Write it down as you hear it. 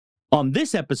On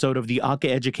this episode of the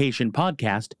Aka Education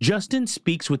Podcast, Justin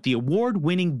speaks with the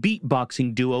award-winning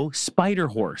beatboxing duo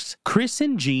Spiderhorse. Chris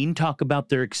and Gene talk about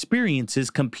their experiences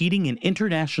competing in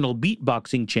international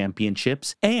beatboxing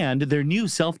championships and their new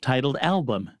self-titled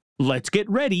album. Let's get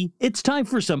ready. It's time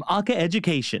for some Aka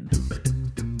Education.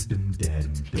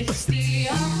 It's the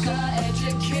Aka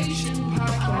Education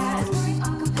Podcast.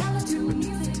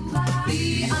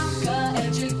 The Aka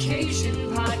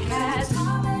Education Podcast.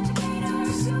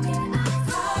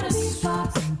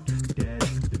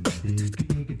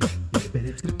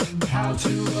 How to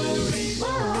read.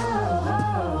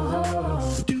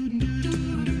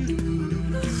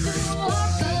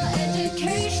 Aka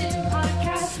Education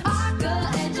Podcast.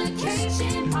 Aka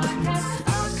Education Podcast.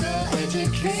 Aka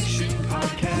Education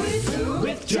Podcast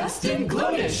with Justin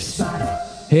Glodish.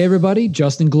 Hey everybody,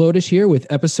 Justin Glodish here with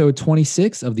episode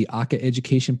 26 of the Aka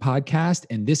Education Podcast.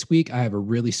 And this week I have a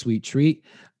really sweet treat.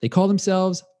 They call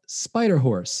themselves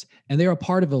Spiderhorse, and they're a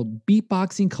part of a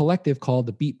beatboxing collective called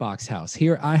the Beatbox House.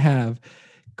 Here I have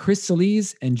Chris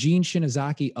Solis and Gene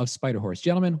Shinozaki of Spiderhorse.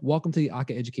 Gentlemen, welcome to the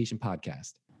Aka Education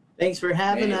Podcast. Thanks for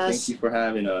having us. Thank you for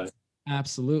having us.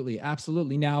 Absolutely.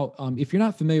 Absolutely. Now, if you're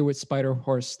not familiar with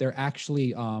Spiderhorse, they're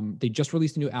actually, they just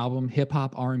released a new album, hip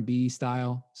hop, R&B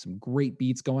style, some great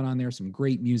beats going on there, some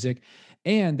great music.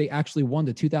 And they actually won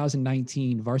the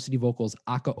 2019 Varsity Vocals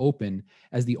Aka Open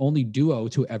as the only duo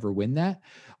to ever win that.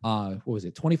 What was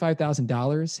it?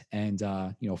 $25,000 and,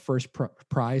 first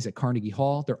prize at Carnegie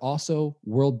Hall. They're also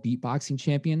world beatboxing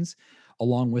champions,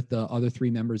 along with the other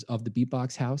three members of the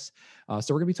Beatbox House.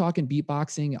 So we're gonna be talking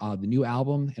beatboxing, the new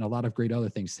album, and a lot of great other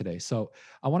things today. So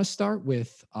I wanna start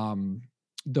with the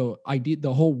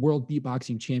whole World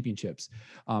Beatboxing Championships.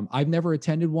 I've never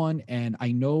attended one, and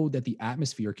I know that the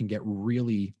atmosphere can get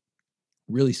really,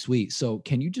 really sweet. So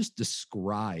can you just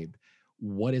describe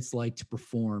what it's like to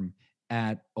perform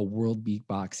at a World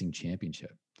Beatboxing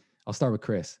Championship? I'll start with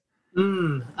Chris.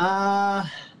 Well,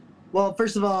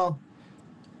 first of all,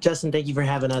 Justin, thank you for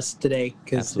having us today,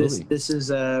 because this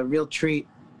is a real treat.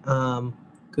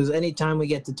 Because anytime we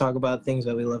get to talk about things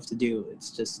that we love to do, it's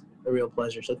just a real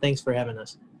pleasure. So thanks for having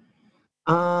us.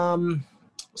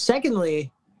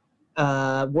 Secondly,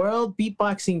 World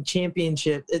Beatboxing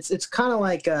Championship. It's kind of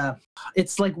like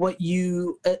it's like what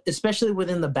you, especially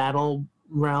within the battle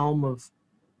realm of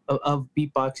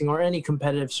beatboxing or any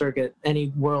competitive circuit, any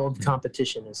world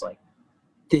competition is like,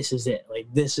 this is it.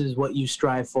 Like, this is what you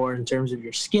strive for in terms of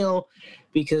your skill,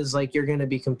 because like you're going to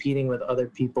be competing with other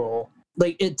people.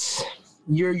 Like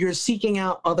you're seeking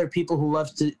out other people who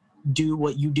love to do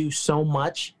what you do so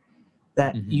much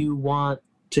that you want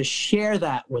to share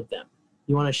that with them.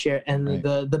 You want to share, and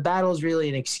right. the battle is really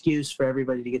an excuse for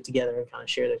everybody to get together and kind of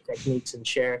share their techniques and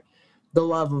share the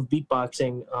love of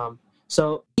beatboxing.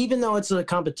 So even though it's a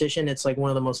competition, it's like one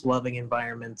of the most loving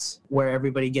environments where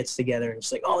everybody gets together and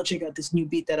it's like, oh, check out this new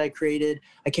beat that I created.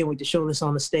 I can't wait to show this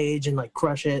on the stage and like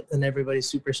crush it. And everybody's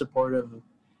super supportive.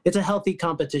 It's a healthy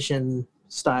competition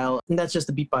style. And that's just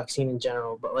the beatbox scene in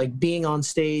general. But like being on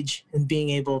stage and being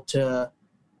able to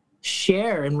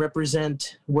share and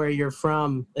represent where you're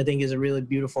from, I think is a really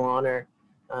beautiful honor.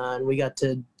 And we got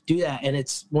to do that. And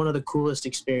it's one of the coolest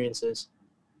experiences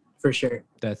for sure.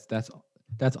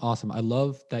 That's awesome. I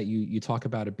love that you talk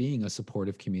about it being a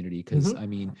supportive community, because I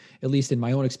mean, at least in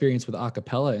my own experience with a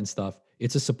cappella and stuff,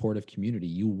 it's a supportive community.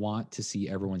 You want to see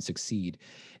everyone succeed.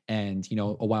 And,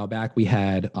 a while back we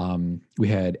had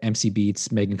MC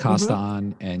Beats, Megan Costa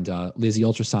on, and Lizzie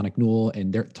Ultrasonic Newell,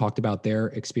 and they talked about their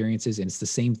experiences. And it's the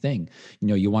same thing.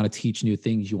 You want to teach new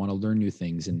things, you want to learn new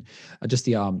things. And just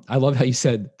I love how you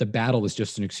said the battle is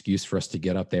just an excuse for us to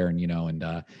get up there and,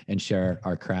 and share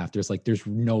our craft. There's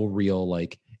no real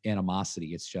like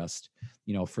animosity. It's just,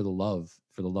 for the love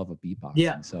of beatboxing.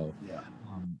 Yeah. So,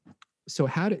 so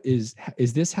is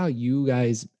this how you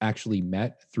guys actually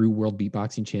met through World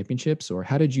Beatboxing Championships, or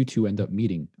how did you two end up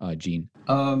meeting, Gene?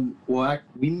 We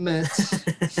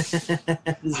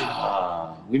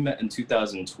met in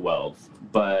 2012,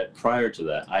 but prior to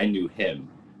that, I knew him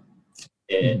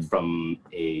from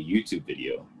a YouTube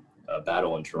video, a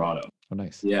battle in Toronto. Oh,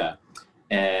 nice. Yeah,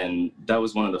 and that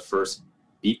was one of the first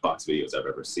beatbox videos I've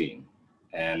ever seen.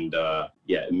 And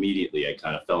immediately I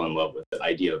kind of fell in love with the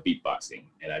idea of beatboxing,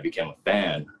 and I became a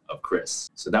fan of Chris.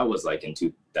 So that was like in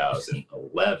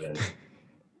 2011.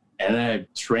 And then I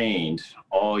trained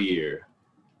all year,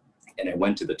 and I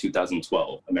went to the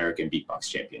 2012 American Beatbox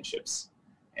Championships.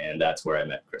 And that's where I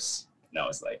met Chris. And I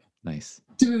was like, nice.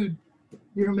 Dude,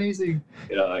 you're amazing.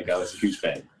 I was a huge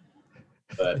fan.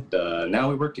 But now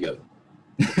we work together.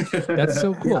 That's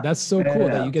so cool. That's so cool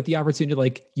that you get the opportunity,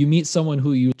 like you meet someone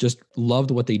who you just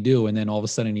loved what they do, and then all of a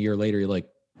sudden a year later you're like,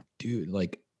 dude,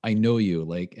 like I know you,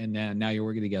 like, and now you're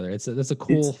working together. That's a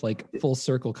cool, like full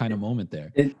circle kind of moment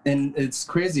there. And it's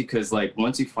crazy because like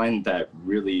once you find that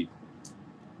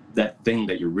thing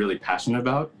that you're really passionate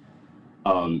about,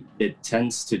 it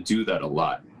tends to do that a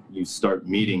lot. You start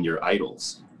meeting your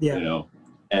idols, Yeah. you know,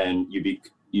 and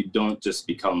you don't just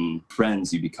become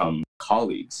friends, you become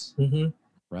colleagues. Mm-hmm.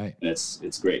 Right. And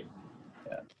it's great.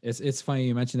 It's funny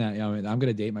you mentioned that. You know, I'm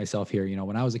gonna date myself here. You know,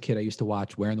 when I was a kid, I used to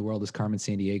watch Where in the World is Carmen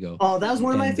Sandiego? Oh, that was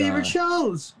one of my And, favorite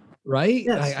shows. Right?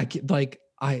 Yes.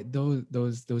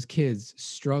 Those kids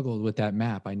struggled with that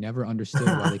map. I never understood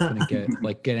why they couldn't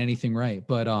get anything right.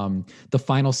 But the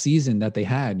final season that they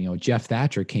had, you know, Jeff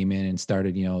Thatcher came in and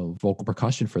started, you know, vocal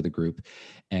percussion for the group.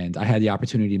 And I had the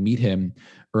opportunity to meet him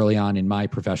early on in my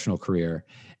professional career.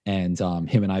 And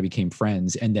him and I became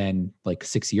friends. And then like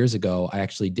 6 years ago, I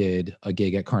actually did a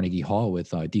gig at Carnegie Hall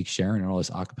with Deke Sharon and all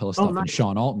this acapella stuff. Nice. And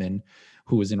Sean Altman,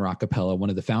 who was in Rockapella, one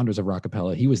of the founders of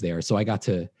Rockapella, he was there. So I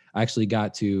actually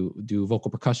got to do vocal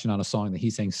percussion on a song that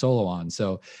he sang solo on.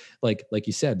 So like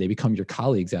you said, they become your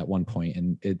colleagues at one point,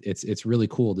 and it's really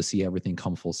cool to see everything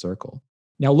come full circle.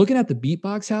 Now, looking at the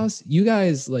Beatbox House, you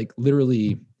guys like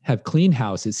literally have clean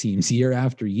house, it seems, year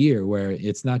after year, where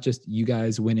it's not just you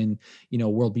guys winning, you know,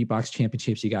 World Beatbox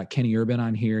Championships. You got Kenny Urban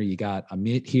on here, you got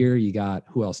Amit here, you got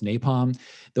who else? Napalm.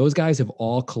 Those guys have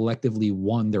all collectively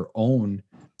won their own,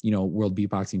 you know, World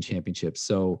Beatboxing Championships.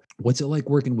 So what's it like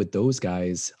working with those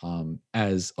guys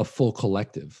as a full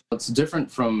collective? It's different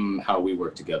from how we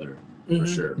work together, for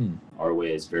sure. Our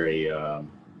way is very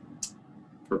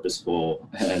purposeful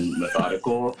and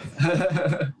methodical.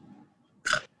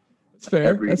 That's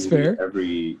fair. That's fair.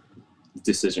 Every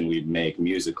decision we make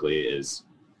musically is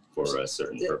for a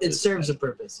certain purpose. It serves a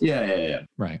purpose. Yeah.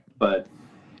 Right. But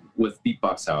with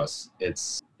Beatbox House,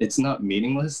 it's not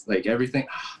meaningless. Like everything,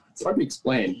 it's hard to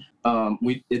explain.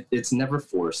 It's never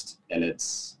forced, and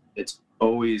it's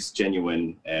always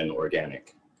genuine and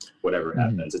organic. Whatever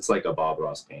happens, it's like a Bob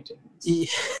Ross painting.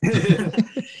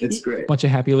 It's great. Bunch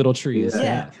of happy little trees.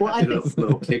 Yeah. Well, I think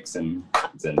little kicks and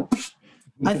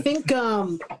I think,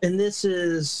 and this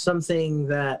is something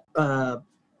that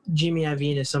Jimmy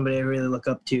Iovine is somebody I really look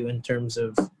up to in terms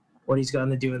of what he's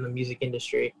gotten to do in the music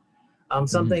industry.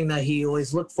 Something that he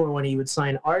always looked for when he would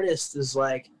sign artists is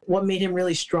like what made him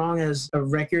really strong as a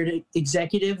record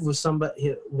executive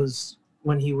was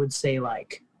when he would say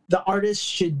like the artist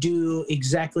should do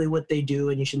exactly what they do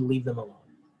and you should leave them alone.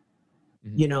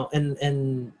 You know,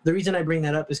 and the reason I bring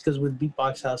that up is because with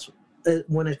Beatbox House,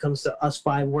 when it comes to us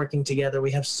five working together,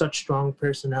 we have such strong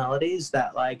personalities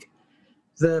that like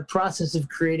the process of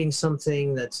creating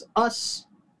something that's us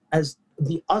as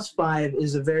the us five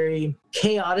is a very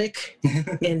chaotic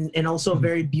and also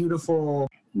very beautiful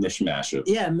mishmash of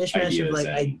mishmash of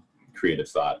like creative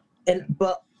thought.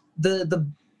 But the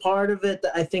part of it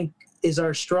that I think is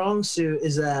our strong suit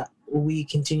is that we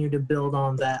continue to build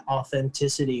on that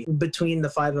authenticity between the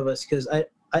five of us, because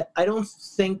I don't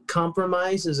think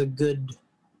compromise is a good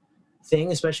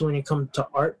thing, especially when you come to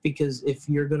art, because if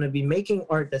you're going to be making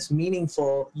art that's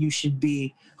meaningful, you should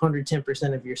be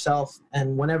 110% of yourself.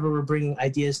 And whenever we're bringing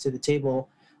ideas to the table,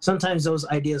 sometimes those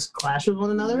ideas clash with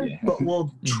one another, but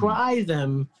we'll try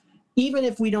them even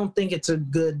if we don't think it's a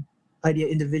good idea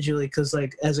individually, because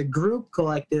like as a group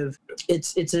collective,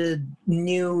 it's a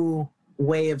new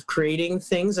way of creating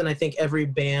things. And I think every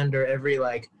band or every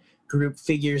like group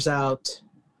figures out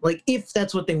like if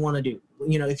that's what they want to do.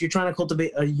 You know, if you're trying to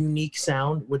cultivate a unique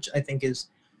sound, which I think is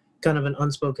kind of an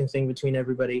unspoken thing between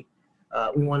everybody,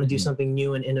 we want to do something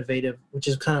new and innovative, which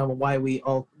is kind of why we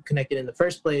all connected in the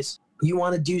first place. You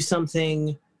want to do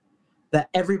something that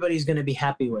everybody's going to be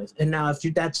happy with. And now if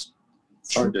that's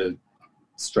hard to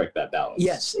strike that balance.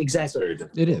 Yes, exactly.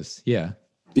 It is. Yeah.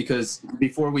 Because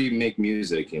before we make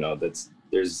music, you know,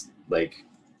 there's like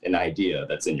an idea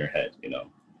that's in your head, you know,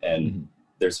 and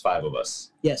there's five of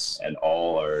us. Yes. And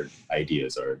all our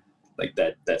ideas are like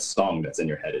that song that's in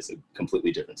your head is a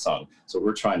completely different song. So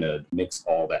we're trying to mix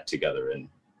all that together and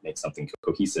make something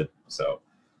cohesive. So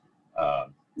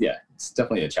yeah, it's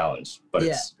definitely a challenge, but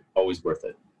it's always worth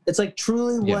it. It's like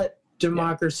truly what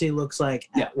democracy looks like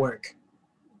at work.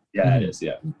 Yeah, it is.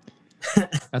 Yeah.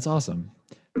 That's awesome.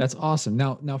 That's awesome.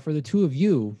 Now for the two of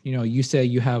you, you know, you say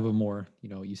you have a more, you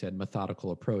know, you said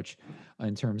methodical approach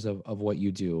in terms of what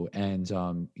you do. And,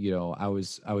 you know, I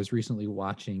was recently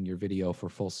watching your video for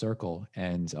Full Circle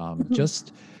and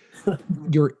just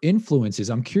your influences.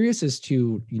 I'm curious as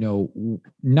to, you know,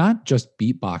 not just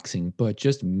beatboxing, but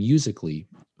just musically,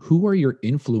 who are your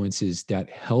influences that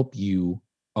help you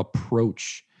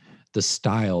approach the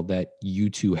style that you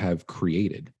two have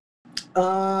created?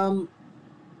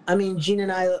 I mean, Gene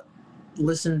and I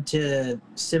listen to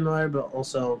similar, but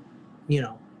also, you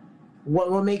know,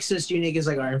 what makes us unique is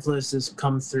like our influences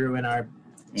come through in our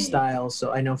styles.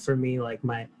 So I know for me, like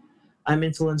I'm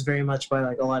influenced very much by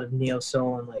like a lot of neo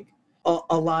soul and like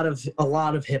a lot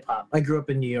of hip hop. I grew up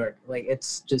in New York. Like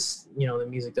it's just, you know, the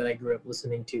music that I grew up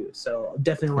listening to. So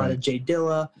definitely a lot of Jay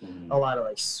Dilla, a lot of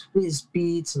like Swizz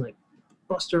Beats and like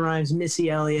Busta Rhymes, Missy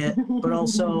Elliott, but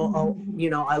also, you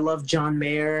know, I love John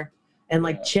Mayer and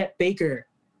like Chet Baker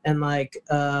and like,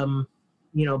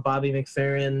 you know, Bobby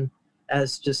McFerrin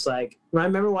as just like, I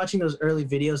remember watching those early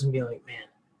videos and being like, man,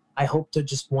 I hope to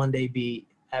just one day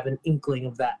have an inkling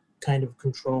of that kind of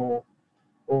control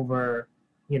over,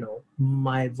 you know,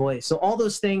 my voice. So all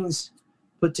those things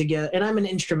put together, and I'm an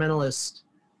instrumentalist,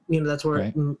 you know, that's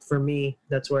where, for me,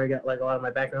 that's where I got like a lot of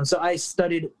my background. So I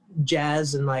studied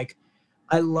jazz and like,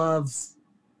 I love,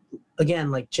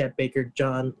 again, like Chet Baker,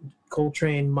 John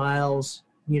Coltrane, Miles,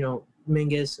 you know,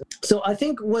 Mingus. So I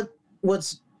think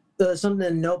what's something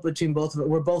to note between both of it,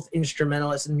 we're both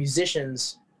instrumentalists and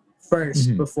musicians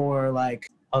first before like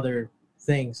other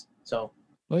things. So,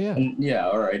 and yeah,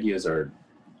 our ideas are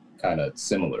kind of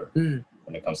similar when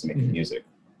it comes to making music.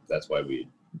 That's why we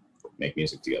make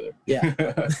music together. Yeah.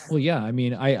 Well, yeah. I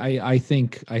mean, I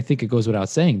think it goes without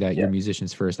saying that you're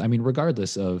musicians first. I mean,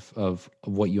 regardless of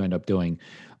what you end up doing.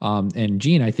 And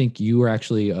Gene, I think you were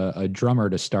actually a drummer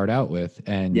to start out with.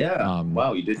 And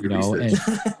wow, you did your research.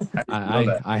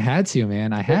 And I had to,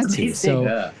 man. I had to. So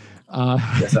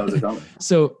yes, I was a drummer.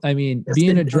 So I mean,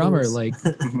 being a drummer, like,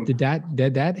 did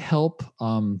that help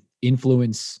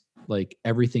influence like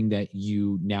everything that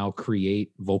you now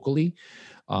create vocally?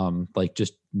 Like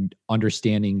just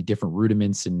understanding different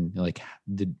rudiments and like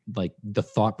the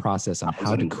thought process on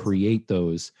how to create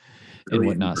those and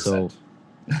whatnot. So,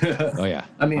 oh yeah,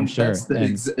 I mean, I'm sure.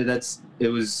 It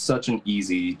was such an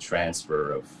easy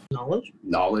transfer of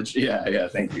knowledge. Yeah,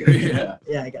 thank you. Yeah,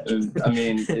 I got you. I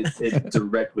mean, it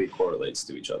directly correlates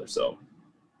to each other. So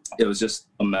it was just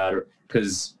a matter,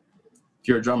 because if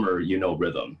you're a drummer, you know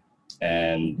rhythm,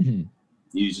 and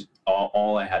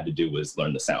all I had to do was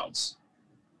learn the sounds,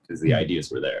 because the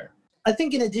ideas were there. I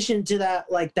think in addition to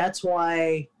that, like that's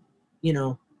why, you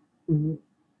know,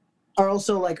 are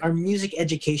also like our music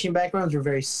education backgrounds were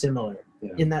very similar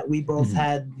in that we both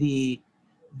had the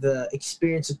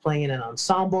experience of playing in an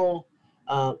ensemble,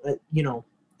 you know,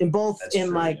 in both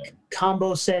like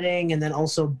combo setting and then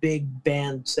also big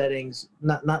band settings,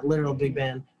 not literal big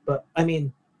band, but I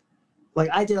mean, like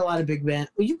I did a lot of big band.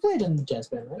 Well, you played in jazz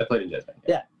band, right? I played in jazz band.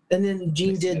 Yeah. And then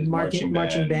Gene did marching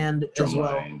band as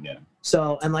well. Line,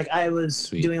 So, and like I was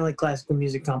doing like classical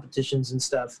music competitions and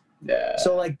stuff. Yeah.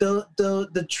 So like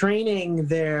the training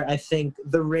there, I think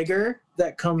the rigor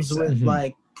that comes with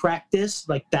like practice,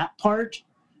 like that part,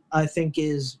 I think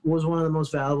was one of the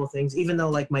most valuable things, even though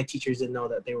like my teachers didn't know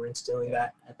that they were instilling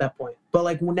that at that point. But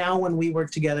like now when we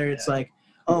work together, it's like,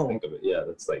 think of it. Yeah,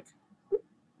 that's like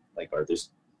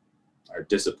our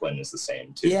discipline is the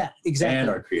same too. Yeah, exactly. And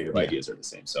our creative ideas are the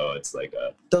same. So it's like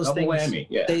a those double things, whammy.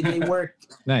 Yeah. They work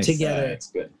together. It's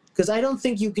good. Because I don't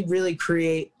think you could really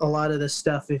create a lot of this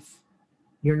stuff if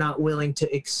you're not willing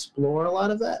to explore a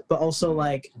lot of that, but also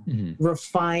like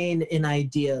refine an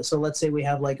idea. So let's say we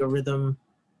have like a rhythm,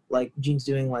 like Gene's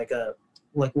doing like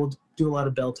we'll do a lot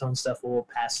of bell tone stuff where we'll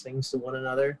pass things to one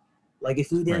another. Like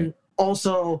if we didn't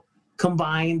also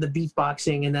combine the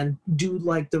beatboxing and then do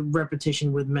like the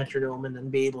repetition with metronome and then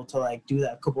be able to like do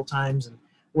that a couple times and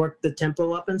work the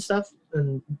tempo up and stuff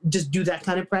and just do that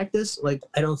kind of practice, like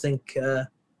I don't think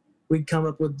we'd come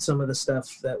up with some of the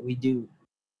stuff that we do.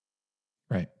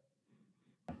 Right.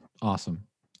 Awesome.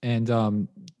 And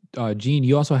Gene,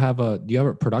 you also have do you have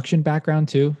a production background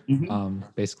too?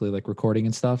 Basically like recording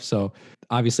and stuff. So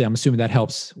obviously I'm assuming that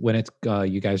helps when it's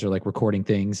you guys are like recording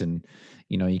things and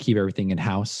you know you keep everything in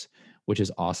house, which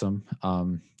is awesome.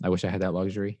 I wish I had that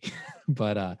luxury,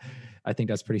 but I think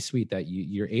that's pretty sweet that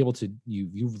you're able to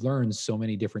you've learned so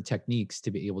many different techniques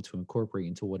to be able to incorporate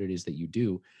into what it is that you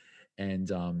do. And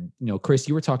you know, Chris,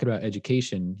 you were talking about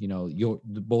education. You know,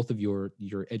 both of your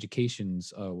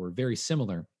educations were very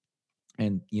similar,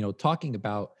 and you know, talking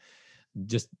about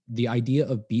just the idea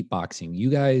of beatboxing. You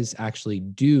guys actually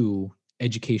do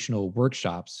educational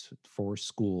workshops for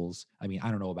schools. I mean,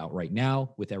 I don't know about right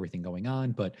now with everything going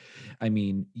on, but I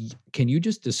mean, can you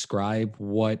just describe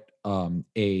what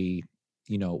a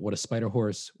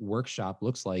Spiderhorse workshop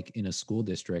looks like in a school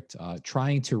district,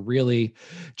 trying to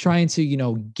you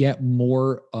know get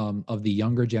more of the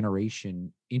younger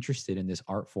generation interested in this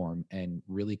art form and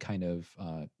really kind of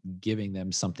giving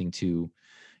them something to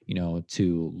you know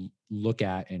to look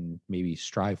at and maybe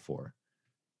strive for?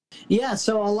 Yeah,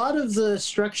 so a lot of the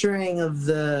structuring of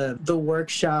the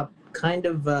workshop kind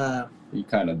of He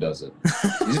kind of does it.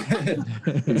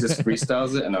 He just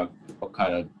freestyles it, and I'll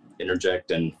kind of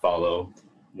interject and follow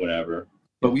whenever.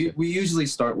 But we usually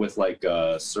start with like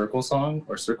a circle song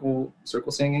or circle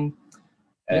singing,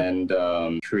 and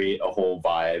create a whole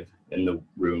vibe in the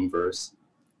room verse,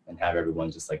 and have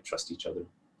everyone just like trust each other.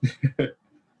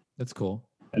 That's cool.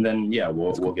 And then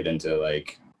we'll get into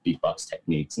like beatbox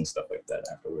techniques and stuff like that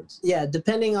afterwards. Yeah,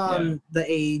 depending on the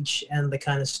age and the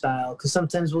kind of style, because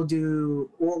sometimes we'll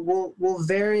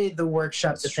vary the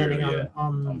workshop. That's depending true,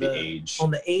 on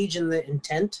the age and the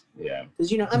intent. Yeah,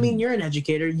 because I mean, you're an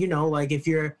educator. Like if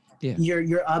your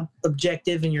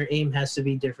objective and your aim has to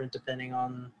be different depending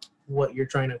on what you're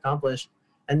trying to accomplish.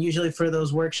 And usually for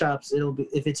those workshops, it'll be,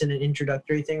 if it's in an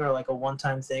introductory thing or like a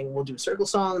one-time thing, we'll do a circle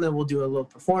song, then we'll do a little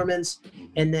performance,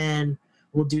 and then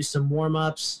we'll do some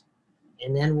warm-ups,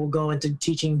 and then we'll go into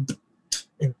teaching,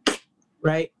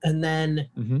 right? And then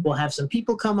we'll have some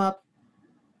people come up,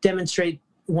 demonstrate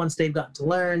once they've gotten to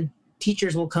learn.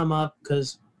 Teachers will come up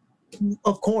because,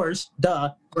 of course,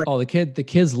 duh. Right. Oh, the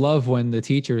kids love when the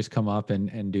teachers come up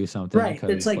and do something. Right.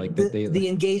 It's like the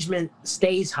engagement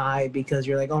stays high because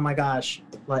you're like, oh my gosh,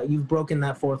 like you've broken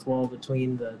that fourth wall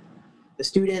between the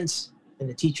students and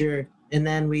the teacher. And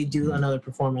then we do another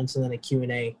performance and then a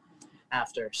Q&A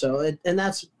after. So and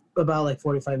that's about like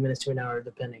 45 minutes to an hour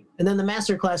depending. And then the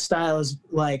masterclass style is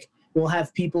like, we'll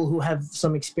have people who have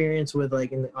some experience with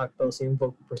like in the beatboxing,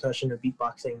 vocal percussion, or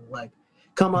beatboxing, like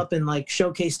come up and like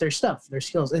showcase their stuff, their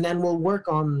skills, and then we'll work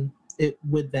on it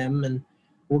with them, and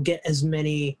we'll get as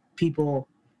many people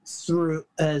through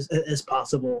as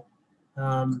possible.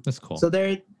 That's cool. So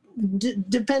they're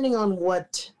depending on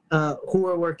what who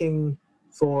we're working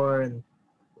for, and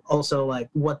also like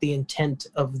what the intent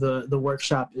of the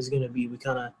workshop is going to be, we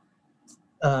kind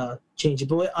of change it.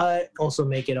 But I also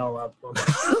make it all up on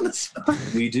the spot.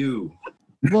 We do.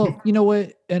 Well, you know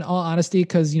what? In all honesty,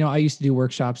 because I used to do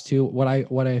workshops too. What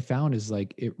I found is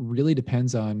like it really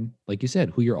depends on, like you said,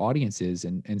 who your audience is,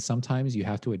 and sometimes you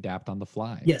have to adapt on the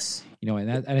fly. Yes.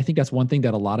 And I think that's one thing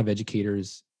that a lot of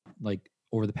educators like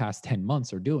over the past 10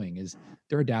 months are doing is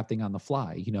they're adapting on the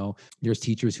fly. There's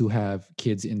teachers who have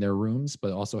kids in their rooms,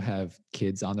 but also have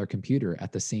kids on their computer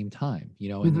at the same time,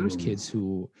 and there's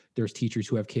teachers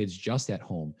who have kids just at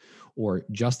home or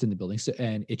just in the building. So,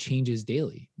 and it changes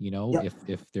daily,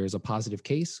 if there's a positive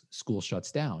case, school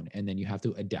shuts down and then you have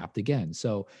to adapt again.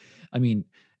 So, I mean,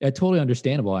 totally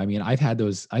understandable. I mean, I've had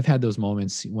those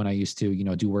moments when I used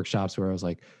to, do workshops where I was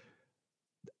like,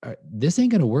 this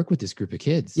ain't going to work with this group of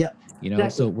kids. Yeah. Exactly.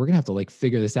 So we're going to have to like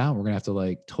figure this out. We're going to have to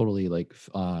like totally like,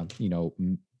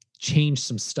 change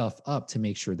some stuff up to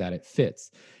make sure that it fits.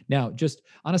 Now, just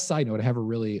on a side note, I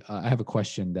have a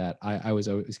question that I was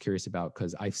always curious about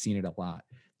because I've seen it a lot.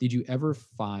 Did you ever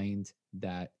find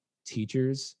that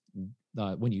teachers,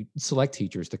 when you select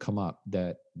teachers to come up,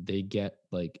 that they get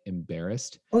like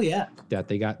embarrassed? Oh yeah. That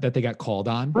they got called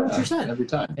on 100% every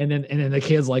time. And then the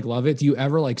kids like love it. Do you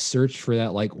ever like search for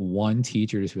that like one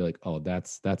teacher to be like, oh,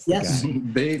 that's the guy?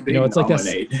 They it's like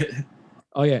that.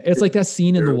 Oh yeah, it's like that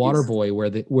scene in The Waterboy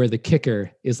where the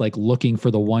kicker is like looking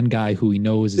for the one guy who he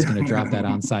knows is going to drop that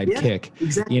onside kick.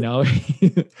 Exactly.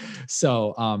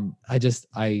 So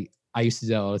I used to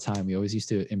do that all the time. We always used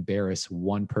to embarrass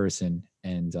one person,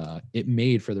 and it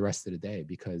made for the rest of the day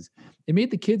because it made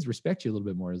the kids respect you a little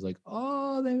bit more. It's like,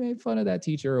 oh, they made fun of that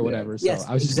teacher or whatever. So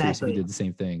I was just curious if you did the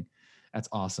same thing. That's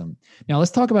awesome. Now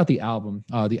let's talk about the album.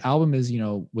 The album is,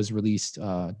 was released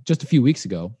just a few weeks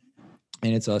ago,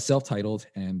 and it's self-titled.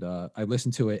 And I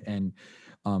listened to it, and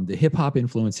the hip hop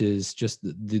influences, just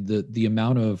the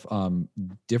amount of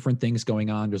different things going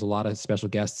on. There's a lot of special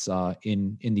guests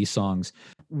in these songs.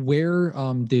 Where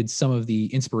did some of the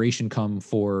inspiration come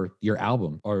for your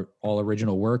album? Or all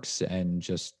original works, and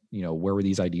just where were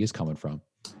these ideas coming from?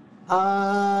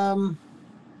 A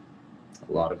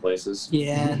lot of places.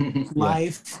 Yeah,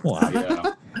 life. Wow.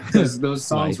 Yeah, because those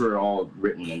songs were all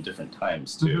written in different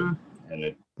times too,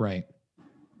 and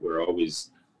we're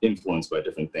always influenced by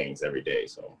different things every day.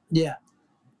 So yeah,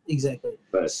 exactly.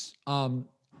 But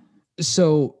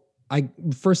so I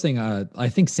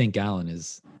think St. Gallen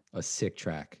is a sick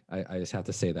track. I just have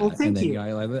to say that. Well, thank you.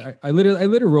 I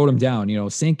literally wrote them down.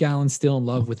 St. Gallen, Still in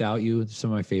Love Without You.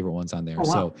 Some of my favorite ones on there.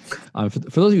 Oh, wow. So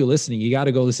for those of you listening, you got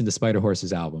to go listen to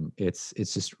Spiderhorse's album. It's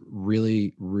just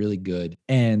really, really good.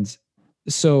 And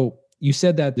so you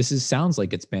said that sounds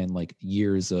like it's been like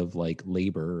years of like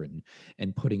labor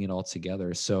and putting it all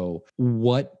together. So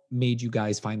what made you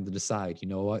guys finally decide, you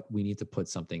know what, we need to put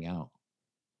something out?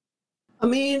 I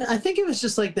mean, I think it was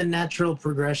just like the natural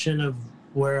progression of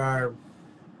where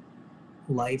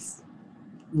lives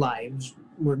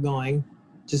were going,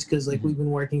 just because like we've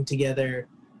been working together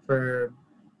for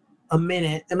a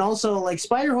minute, and also like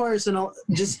Spiderhorse and all,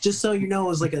 just so you know,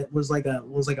 was like a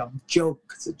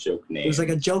joke. It's a joke name. It was like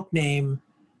a joke name,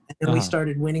 and then we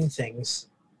started winning things,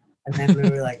 and then we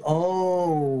were like,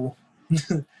 oh,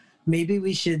 maybe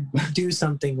we should do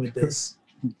something with this,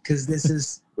 because this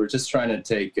is. We're just trying to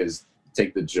take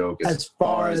the joke as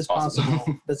far as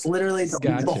possible. That's literally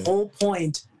the whole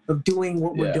point of doing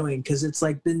what we're doing, because it's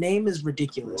like the name is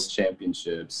ridiculous. World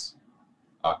Championships,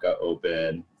 ACA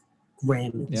Open,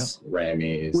 Grammys.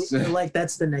 Like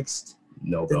that's the next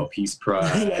Nobel Peace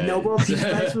Prize. Yeah, Nobel Peace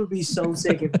Prize would be so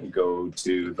sick if we go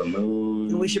to the moon.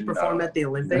 And we should perform at the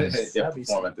Olympics. Yeah,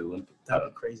 perform at the Olympics. That'd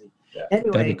be crazy. Yeah.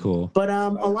 Anyway, that'd be cool. But a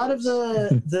lot of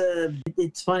the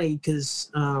it's funny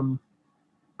because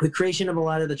the creation of a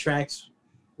lot of the tracks,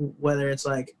 whether it's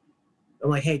like I'm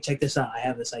like, hey, check this out, I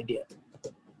have this idea.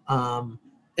 And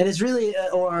it's really,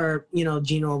 or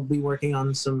Gene will be working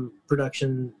on some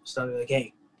production stuff. Like,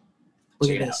 hey, look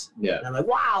at this. Yeah. And I'm like,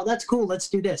 wow, that's cool. Let's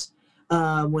do this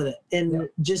with it, and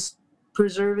just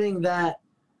preserving that.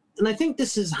 And I think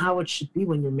this is how it should be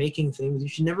when you're making things. You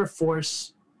should never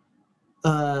force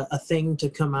a thing to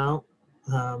come out,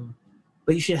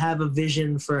 but you should have a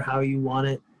vision for how you want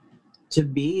it to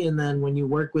be, and then when you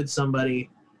work with somebody,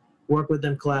 work with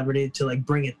them collaboratively to like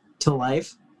bring it to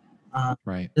life.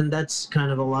 Right. And that's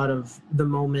kind of a lot of the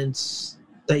moments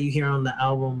that you hear on the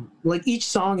album. Like each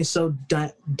song is so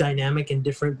dynamic and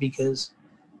different because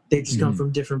they just come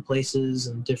from different places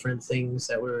and different things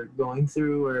that we're going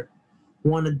through or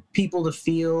wanted people to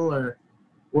feel, or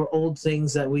old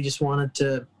things that we just wanted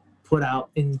to put out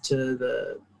into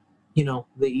the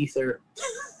ether.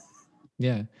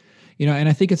 Yeah. And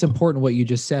I think it's important what you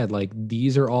just said. Like,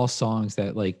 these are all songs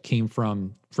that like came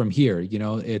from here.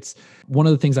 It's one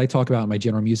of the things I talk about in my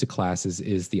general music classes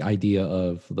is the idea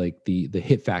of like the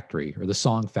hit factory or the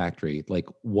song factory, like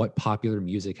what popular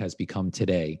music has become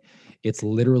today. It's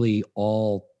literally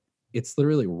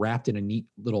wrapped in a neat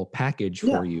little package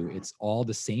for you. It's all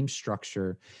the same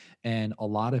structure, and a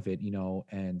lot of it,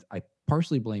 and I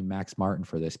partially blame Max Martin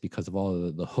for this because of all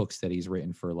of the hooks that he's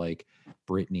written for like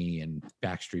Britney and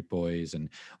Backstreet Boys and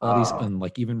all these, and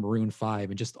like even Maroon 5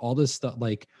 and just all this stuff.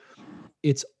 Like,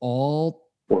 it's all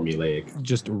formulaic,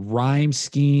 just rhyme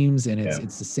schemes, and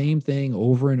it's the same thing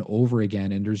over and over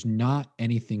again. And there's not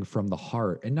anything from the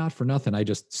heart. And not for nothing, I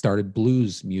just started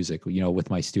blues music, with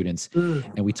my students,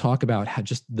 and we talk about how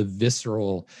just the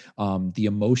visceral, the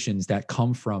emotions that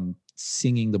come from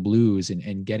singing the blues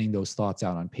and getting those thoughts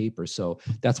out on paper. So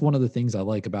that's one of the things I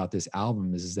like about this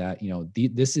album is that,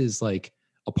 this is like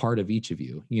a part of each of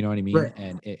you, you know what I mean? Right.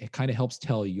 And it kind of helps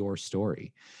tell your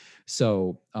story.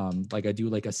 So like I do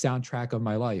like a soundtrack of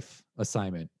my life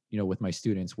assignment, with my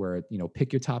students where,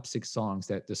 pick your top 6 songs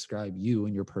that describe you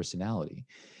and your personality.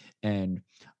 And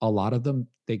a lot of them,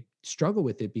 they struggle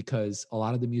with it because a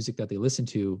lot of the music that they listen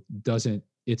to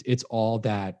it's all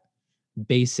that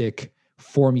basic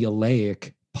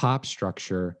formulaic pop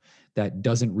structure that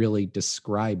doesn't really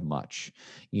describe much,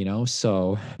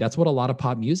 so that's what a lot of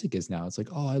pop music is now. It's like,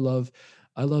 oh, I love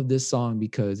this song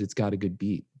because it's got a good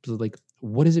beat. So like,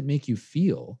 what does it make you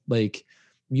feel? Like,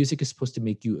 music is supposed to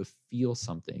make you feel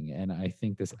something, and I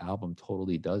think this album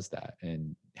totally does that.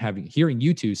 And hearing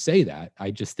you two say that,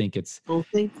 I just think it's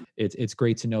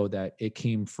great to know that it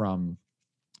came from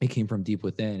deep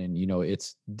within, and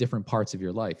it's different parts of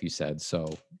your life, you said.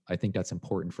 So I think that's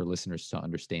important for listeners to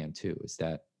understand too, is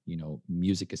that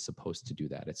music is supposed to do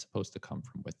that. It's supposed to come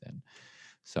from within.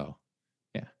 So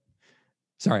yeah,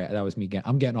 sorry, that was me.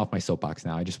 I'm getting off my soapbox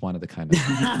now. I just wanted to kind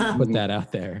of put that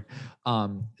out there.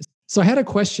 So I had a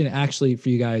question actually for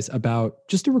you guys about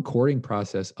just the recording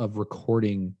process of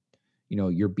recording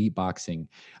your beatboxing.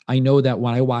 I know that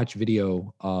when I watch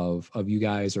video of you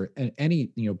guys or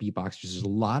any, beatboxers, there's a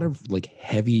lot of like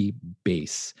heavy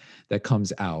bass that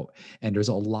comes out, and there's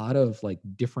a lot of like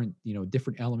different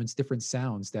elements, different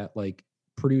sounds that like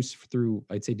produce through,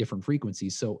 I'd say, different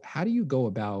frequencies. So how do you go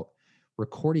about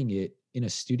recording it in a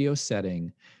studio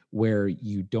setting where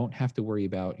you don't have to worry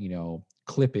about,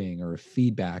 clipping or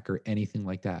feedback or anything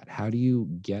like that? How do you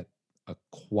get a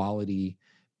quality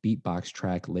beatbox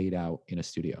track laid out in a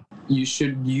studio? You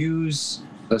should use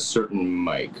a certain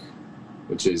mic,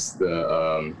 which is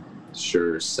the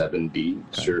Shure 7B,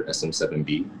 Shure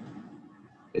SM7B.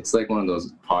 It's like one of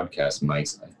those podcast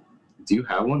mics. Do you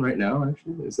have one right now,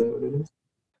 actually? Is that what it is?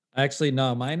 Actually,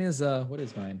 no. Mine is, what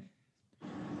is mine?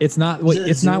 It's not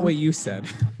what you said.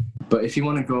 But if you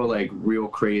want to go like real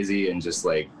crazy and just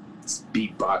like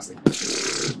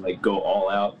beatbox, like go all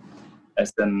out,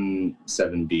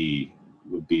 SM7B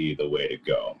would be the way to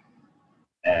go.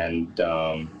 And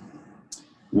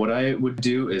what I would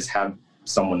do is have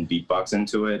someone beatbox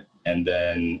into it, and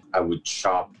then I would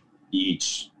chop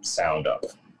each sound up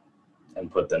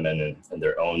and put them in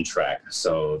their own track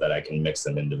so that I can mix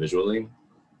them individually.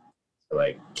 So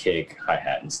like kick,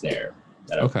 hi-hat, and snare.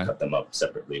 And I would cut them up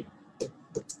separately.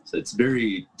 So it's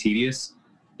very tedious.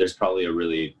 There's probably a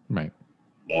really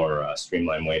more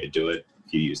streamlined way to do it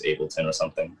if you use Ableton or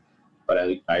something.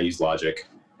 But I use Logic.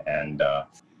 And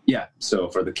so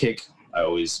for the kick, I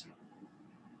always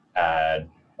add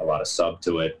a lot of sub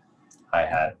to it,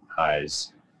 hi-hat,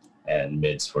 highs, and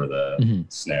mids for the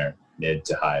snare, mid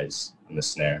to highs in the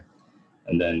snare.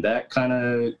 And then that kind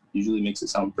of usually makes it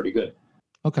sound pretty good.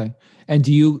 Okay. And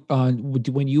do you,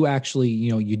 when you actually,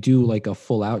 you do like a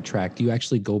full out track, do you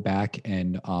actually go back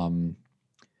and,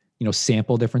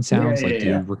 sample different sounds? Do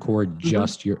you record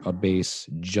just a bass,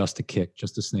 just a kick,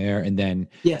 just a snare, and then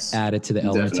add it to the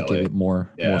element to give it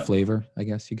more flavor, I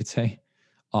guess you could say?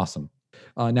 Awesome.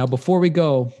 Now, before we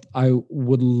go, I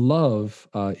would love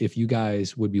if you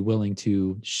guys would be willing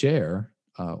to share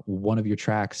one of your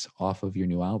tracks off of your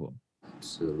new album.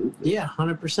 Absolutely. Yeah,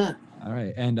 100%. All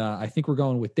right. And I think we're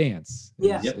going with Dance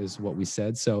is what we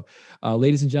said. So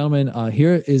ladies and gentlemen,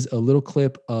 here is a little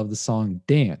clip of the song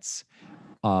Dance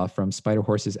from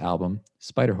Spiderhorse's album,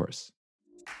 Spiderhorse.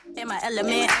 In my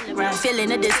element, feeling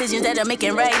the decisions that I'm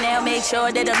making right now. Make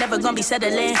sure that I'm never gonna be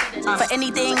settling for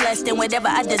anything less than whatever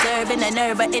I deserve. And the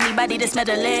nerve of anybody that's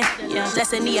meddling,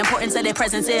 lessen the importance of their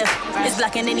presence here. It's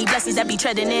blocking any blessings that be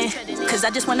treading in. Cause I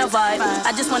just wanna vibe,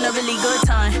 I just want a really good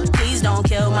time. Please don't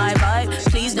kill my vibe,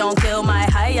 please don't kill my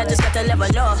high. I just got to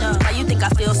level up. Why you think I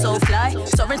feel so fly?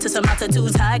 Soaring to some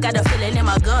altitudes high, got a feeling in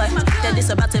my gut that it's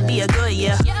about to be a good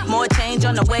year. More change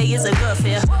on the way is a good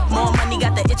fear. More money,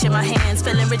 got the itch in my hands,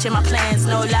 feeling rich in my plans,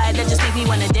 no lie, that just make me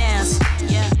wanna dance.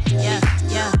 Yeah.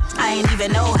 I ain't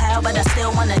even know how, but I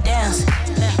still wanna dance.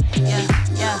 Yeah.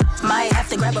 Might have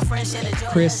to grab a friend, share the joy.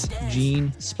 Chris,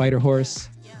 Gene, Spiderhorse,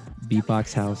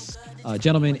 Beatbox House.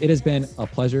 Gentlemen, it has been a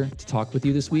pleasure to talk with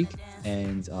you this week,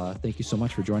 and thank you so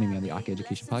much for joining me on the Aka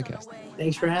Education Podcast.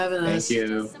 Thanks for having us. Thank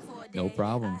you. No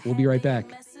problem. We'll be right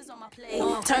back.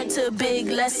 Turn to big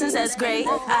lessons, that's great.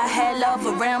 I had love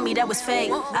around me that was fake.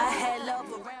 I had love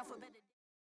around for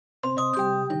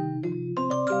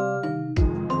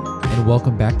And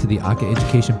welcome back to the Aka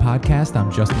Education Podcast.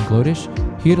 I'm Justin Glodish,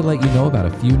 here to let you know about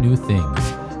a few new things.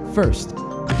 First,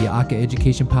 the Aka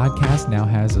Education Podcast now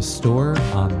has a store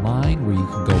online where you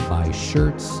can go buy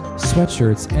shirts,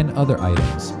 sweatshirts, and other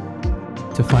items.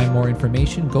 To find more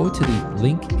information, go to the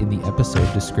link in the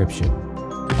episode description.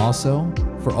 Also,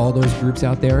 for all those groups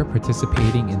out there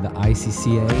participating in the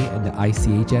ICCA and the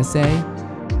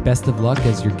ICHSA, best of luck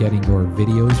as you're getting your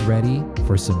videos ready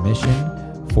for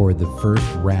submission for the first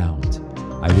round.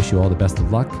 I wish you all the best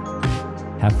of luck.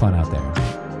 Have fun out there.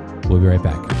 We'll be right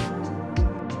back.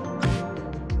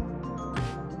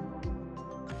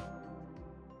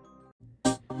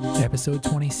 Episode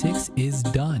 26 is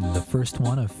done, the first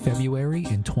one of February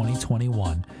in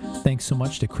 2021. Thanks so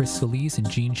much to Chris Solis and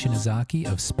Gene Shinizaki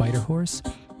of Spiderhorse,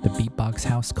 the Beatbox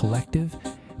House Collective,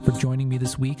 for joining me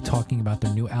this week talking about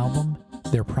their new album,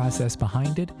 their process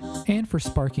behind it, and for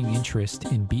sparking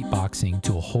interest in beatboxing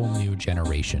to a whole new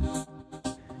generation.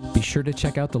 Be sure to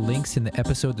check out the links in the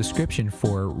episode description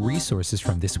for resources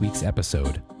from this week's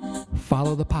episode.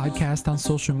 Follow the podcast on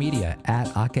social media at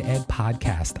AkaEd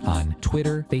Podcast on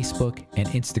Twitter, Facebook, and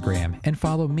Instagram, and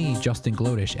follow me, Justin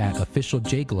Glodish, at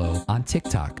OfficialJGlow on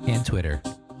TikTok and Twitter.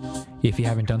 If you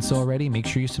haven't done so already, make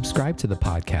sure you subscribe to the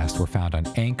podcast. We're found on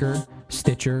Anchor,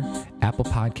 Stitcher, Apple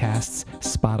Podcasts,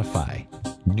 Spotify.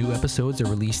 New episodes are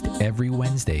released every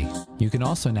Wednesday. You can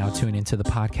also now tune into the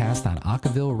podcast on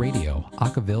Akaville Radio,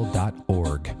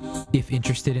 akaville.org. If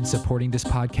interested in supporting this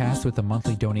podcast with a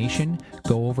monthly donation,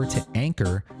 go over to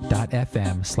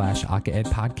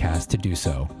anchor.fm/AkaEdPodcast to do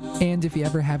so. And if you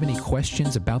ever have any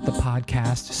questions about the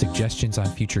podcast, suggestions on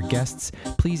future guests,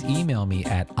 please email me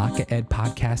at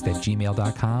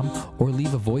akaedpodcast@gmail.com or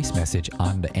leave a voice message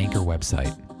on the Anchor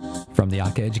website. From the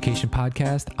Aka Education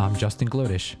Podcast, I'm Justin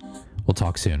Glodish. We'll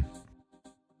talk soon.